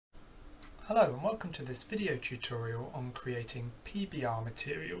Hello and welcome to this video tutorial on creating PBR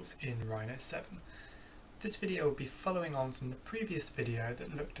materials in Rhino 7. This video will be following on from the previous video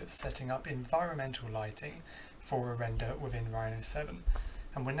that looked at setting up environmental lighting for a render within Rhino 7,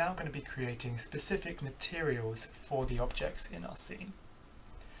 and we're now going to be creating specific materials for the objects in our scene.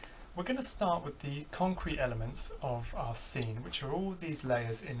 We're going to start with the concrete elements of our scene, which are all these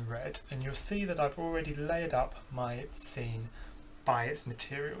layers in red, and you'll see that I've already layered up my scene by its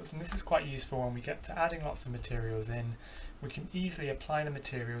materials, and this is quite useful when we get to adding lots of materials in. We can easily apply the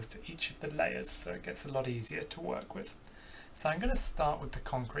materials to each of the layers, so it gets a lot easier to work with. So I'm going to start with the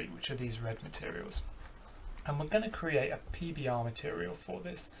concrete, which are these red materials, and we're going to create a PBR material for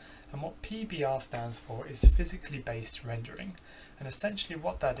this. And what PBR stands for is physically based rendering, and essentially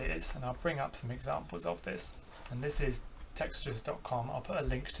what that is, and I'll bring up some examples of this, and this is textures.com. I'll put a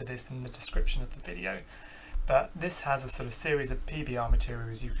link to this in the description of the video. But this has a sort of series of PBR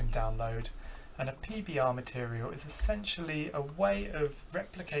materials you can download, and a PBR material is essentially a way of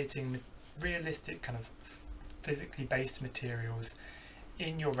replicating realistic kind of physically based materials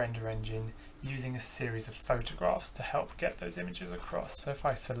in your render engine using a series of photographs to help get those images across. So if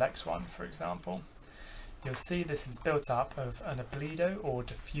I select one, for example, you'll see this is built up of an oblido or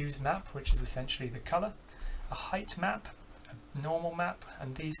diffuse map, which is essentially the color, a height map, normal map,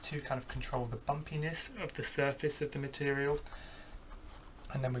 and these two kind of control the bumpiness of the surface of the material,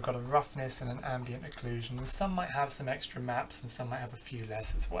 and then we've got a roughness and an ambient occlusion, and some might have some extra maps and some might have a few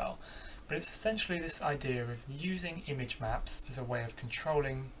less as well, but it's essentially this idea of using image maps as a way of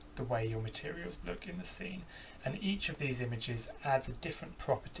controlling the way your materials look in the scene, and each of these images adds a different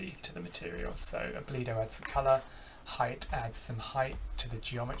property to the material. So oblido adds the color, height adds some height to the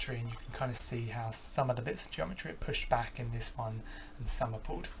geometry, and you can kind of see how some of the bits of geometry are pushed back in this one and some are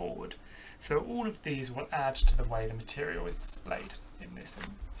pulled forward. So all of these will add to the way the material is displayed in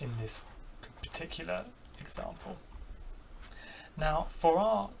this particular example. Now for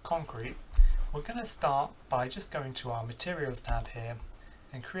our concrete, we're going to start by just going to our materials tab here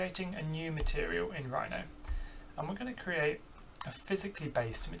and creating a new material in Rhino, and we're going to create a physically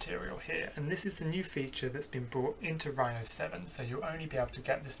based material here, and this is the new feature that's been brought into Rhino 7, so you'll only be able to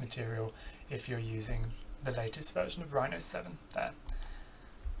get this material if you're using the latest version of Rhino 7 there.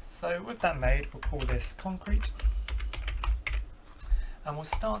 So with that made, we'll call this concrete, and we'll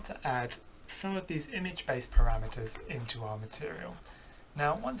start to add some of these image based parameters into our material.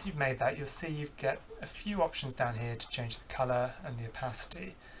 Now once you've made that, you'll see you get a few options down here to change the color and the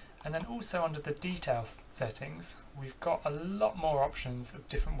opacity. And then also under the details settings, we've got a lot more options of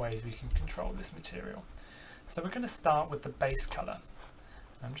different ways we can control this material. So we're going to start with the base color.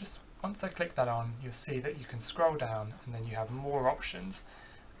 And once I click that on, you'll see that you can scroll down and then you have more options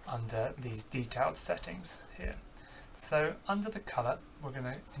under these detailed settings here. So under the color, we're going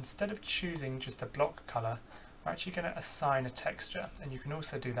to, instead of choosing just a block color, we're actually going to assign a texture, and you can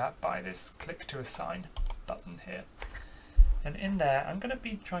also do that by this click to assign button here. And in there, I'm going to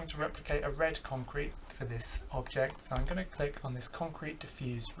be trying to replicate a red concrete for this object. So I'm going to click on this concrete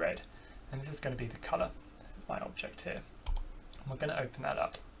diffused red, and this is going to be the color of my object here. And we're going to open that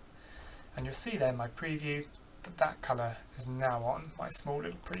up. And you'll see there in my preview that that color is now on my small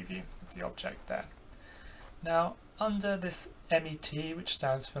little preview of the object there. Now, under this MET, which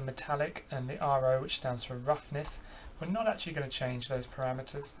stands for metallic, and the RO, which stands for roughness, we're not actually going to change those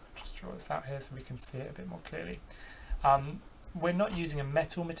parameters. I'll just draw this out here so we can see it a bit more clearly. We're not using a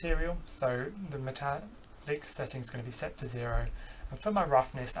metal material, so the metallic setting is going to be set to 0. And for my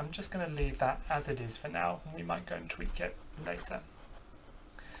roughness, I'm just going to leave that as it is for now, and we might go and tweak it later.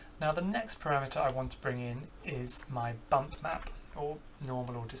 Now the next parameter I want to bring in is my bump map, or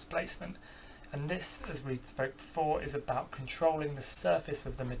normal or displacement. And this, as we spoke before, is about controlling the surface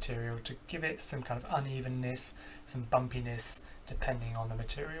of the material to give it some kind of unevenness, some bumpiness, depending on the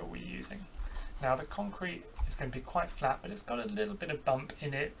material we're using. Now the concrete is going to be quite flat, but it's got a little bit of bump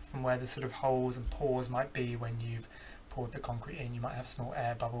in it from where the sort of holes and pores might be when you've poured the concrete in. You might have small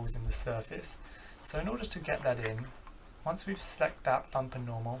air bubbles in the surface. So in order to get that in, once we've selected that bump and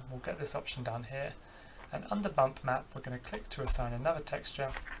normal, we'll get this option down here. And under bump map, we're going to click to assign another texture,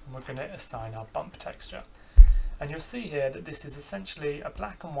 and we're going to assign our bump texture. And you'll see here that this is essentially a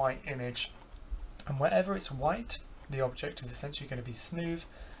black and white image, and wherever it's white, the object is essentially going to be smooth.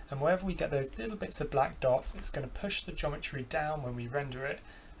 And wherever we get those little bits of black dots, it's going to push the geometry down when we render it,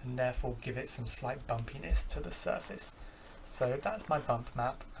 and therefore give it some slight bumpiness to the surface. So that's my bump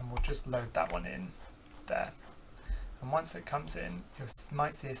map, and we'll just load that one in there. And once it comes in, you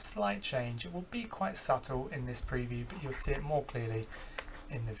might see a slight change. It will be quite subtle in this preview, but you'll see it more clearly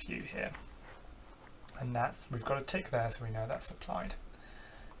in the view here. And we've got a tick there, so we know that's applied.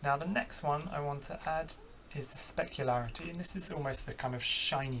 Now the next one I want to add is the specularity, and this is almost the kind of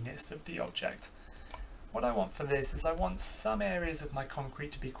shininess of the object. What I want for this is I want some areas of my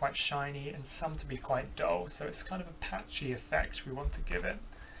concrete to be quite shiny and some to be quite dull, so it's kind of a patchy effect we want to give it.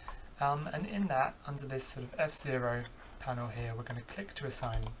 And in that, under this sort of F0 panel here, we're going to click to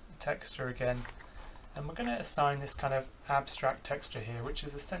assign texture again, and we're going to assign this kind of abstract texture here, which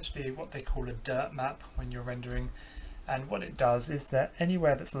is essentially what they call a dirt map when you're rendering. And what it does is that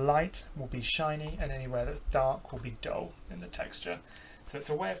anywhere that's light will be shiny and anywhere that's dark will be dull in the texture. So it's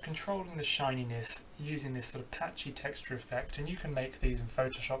a way of controlling the shininess using this sort of patchy texture effect, and you can make these in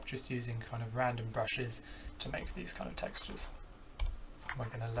Photoshop just using kind of random brushes to make these kind of textures. We're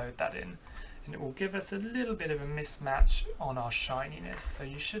going to load that in, and it will give us a little bit of a mismatch on our shininess. So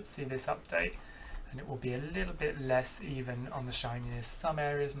you should see this update and it will be a little bit less even on the shininess. Some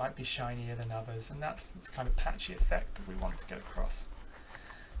areas might be shinier than others, and that's this kind of patchy effect that we want to get across.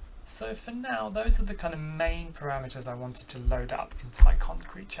 So for now, those are the kind of main parameters I wanted to load up into my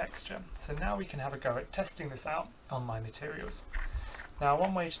concrete texture. So now we can have a go at testing this out on my materials. Now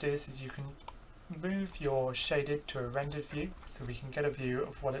one way to do this is you can move your shaded to a rendered view, so we can get a view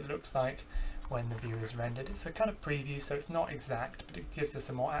of what it looks like when the view is rendered. It's a kind of preview, so it's not exact, but it gives us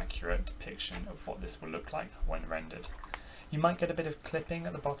a more accurate depiction of what this will look like when rendered. You might get a bit of clipping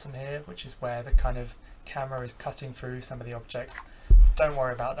at the bottom here, which is where the kind of camera is cutting through some of the objects. Don't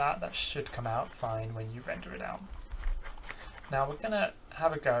worry about that, that should come out fine when you render it out. Now we're going to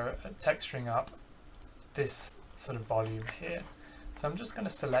have a go at texturing up this sort of volume here. So I'm just going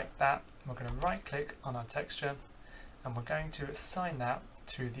to select that, we're going to right click on our texture, and we're going to assign that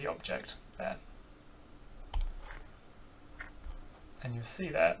to the object there. And you'll see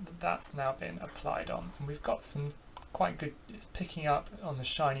there that that's now been applied on, and we've got some quite good, it's picking up on the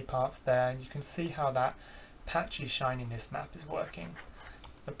shiny parts there, and you can see how that patchy shininess map is working.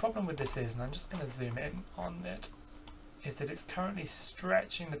 The problem with this is, and I'm just going to zoom in on it, is that it's currently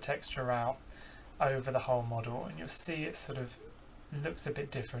stretching the texture out over the whole model, and you'll see it sort of looks a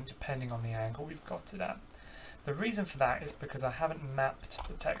bit different depending on the angle we've got it at. The reason for that is because I haven't mapped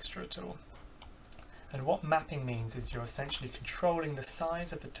the texture at all. And what mapping means is you're essentially controlling the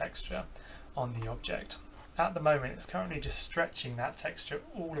size of the texture on the object. At the moment it's currently just stretching that texture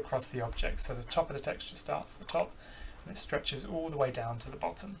all across the object, so the top of the texture starts at the top and it stretches all the way down to the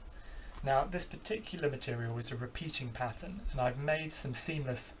bottom. Now this particular material is a repeating pattern, and I've made some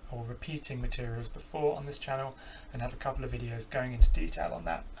seamless or repeating materials before on this channel and have a couple of videos going into detail on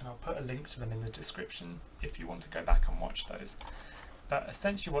that, and I'll put a link to them in the description if you want to go back and watch those. But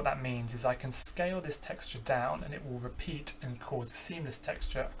essentially what that means is I can scale this texture down and it will repeat and cause a seamless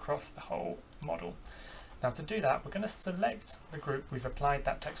texture across the whole model. Now to do that, we're going to select the group we've applied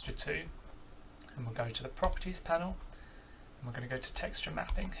that texture to, and we'll go to the Properties panel, and we're going to go to Texture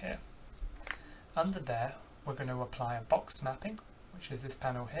Mapping here. Under there, we're going to apply a box mapping, which is this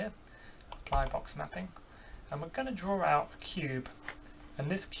panel here, apply box mapping, and we're going to draw out a cube, and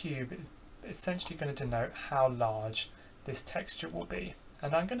this cube is essentially going to denote how large this texture will be.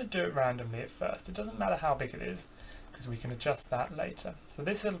 And I'm going to do it randomly at first. It doesn't matter how big it is, because we can adjust that later. So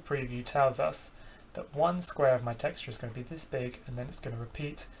this little preview tells us that one square of my texture is going to be this big, and then it's going to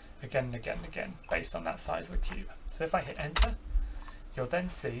repeat again and again and again based on that size of the cube. So if I hit enter, you'll then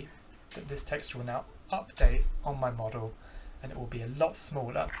see that this texture will now update on my model, and it will be a lot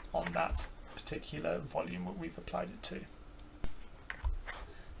smaller on that particular volume that we've applied it to.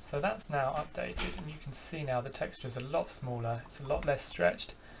 So that's now updated, and you can see now the texture is a lot smaller, it's a lot less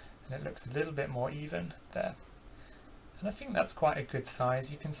stretched, and it looks a little bit more even there. And I think that's quite a good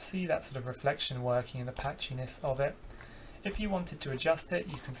size. You can see that sort of reflection working in the patchiness of it. If you wanted to adjust it,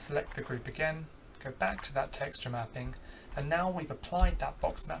 you can select the group again, go back to that texture mapping, and now we've applied that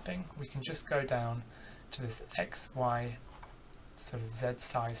box mapping, we can just go down to this XY sort of Z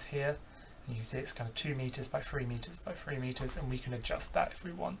size here, and you see it's kind of 2 meters by 3 meters by 3 meters, and we can adjust that if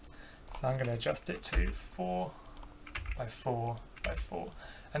we want. So I'm going to adjust it to 4 by 4 by 4,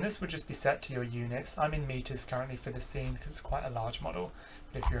 and this would just be set to your units. I'm in meters currently for this scene because it's quite a large model,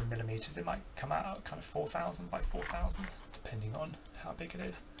 but if you're in millimeters it might come out kind of 4,000 by 4,000 depending on how big it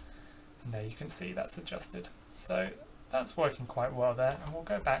is. And there you can see that's adjusted. So that's working quite well there, and we'll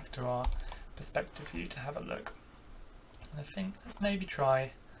go back to our perspective view to have a look. And I think let's maybe try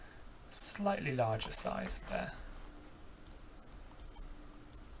a slightly larger size there.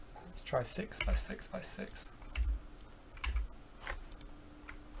 Let's try 6 by 6 by 6.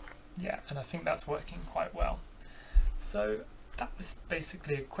 Yeah, and I think that's working quite well. So that was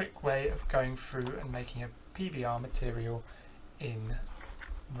basically a quick way of going through and making a PBR material in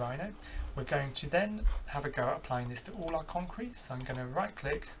Rhino. We're going to then have a go at applying this to all our concrete. So I'm going to right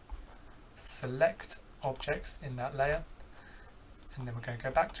click, select objects in that layer, and then we're going to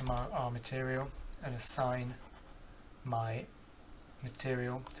go back to our material and assign my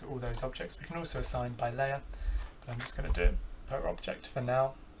material to all those objects. We can also assign by layer, but I'm just going to do it per object for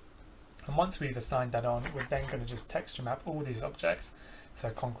now. And once we've assigned that on, we're then going to just texture map all these objects, so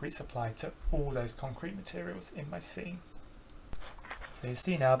concrete's applied to all those concrete materials in my scene. So you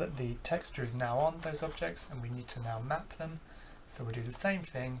see now that the texture is now on those objects, and we need to now map them. So we'll do the same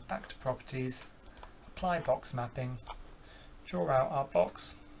thing, back to properties, apply box mapping, draw out our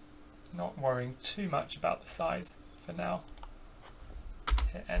box, not worrying too much about the size for now.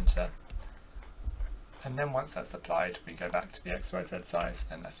 Hit enter, and then once that's applied, we go back to the XYZ size,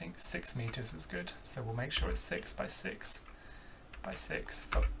 and I think 6 meters was good, so we'll make sure it's 6 by 6 by 6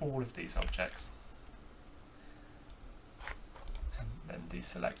 for all of these objects, and then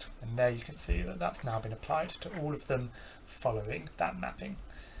deselect, and there you can see that that's now been applied to all of them following that mapping.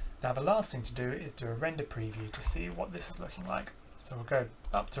 Now the last thing to do is do a render preview to see what this is looking like. So we'll go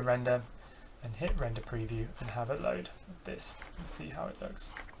up to render and hit render preview and have a load of this and see how it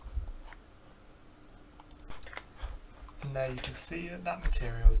looks. And there you can see that that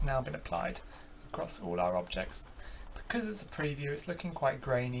material has now been applied across all our objects. Because it's a preview, it's looking quite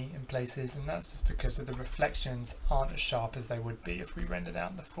grainy in places, and that's just because of the reflections aren't as sharp as they would be if we rendered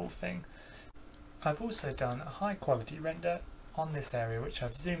out the full thing. I've also done a high quality render on this area, which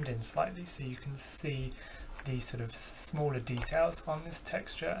I've zoomed in slightly so you can see the sort of smaller details on this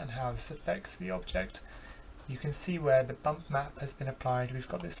texture and how this affects the object. You can see where the bump map has been applied. We've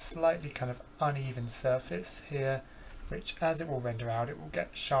got this slightly kind of uneven surface here, which as it will render out, it will get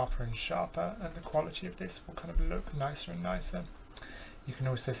sharper and sharper, and the quality of this will kind of look nicer and nicer. You can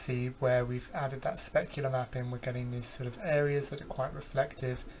also see where we've added that specular map in. We're getting these sort of areas that are quite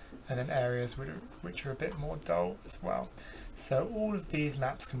reflective, and then areas which are a bit more dull as well. So all of these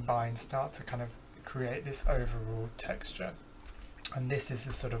maps combined start to kind of create this overall texture, and this is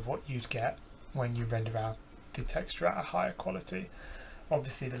the sort of what you'd get when you render out the texture at a higher quality.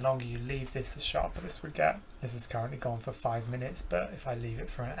 Obviously the longer you leave this, the sharper this would get. This is currently gone for 5 minutes, but if I leave it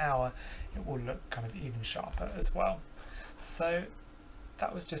for an hour, it will look kind of even sharper as well. So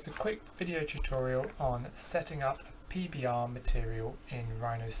that was just a quick video tutorial on setting up a PBR material in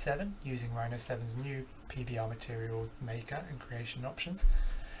Rhino 7 using Rhino 7's new PBR material maker and creation options.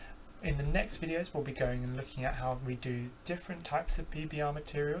 In the next videos, we'll be going and looking at how we do different types of PBR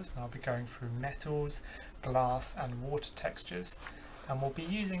materials, and I'll be going through metals, glass and water textures, and we'll be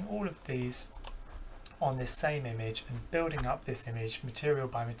using all of these on this same image and building up this image material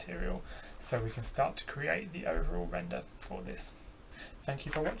by material so we can start to create the overall render for this. Thank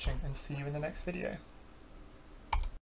you for watching, and see you in the next video.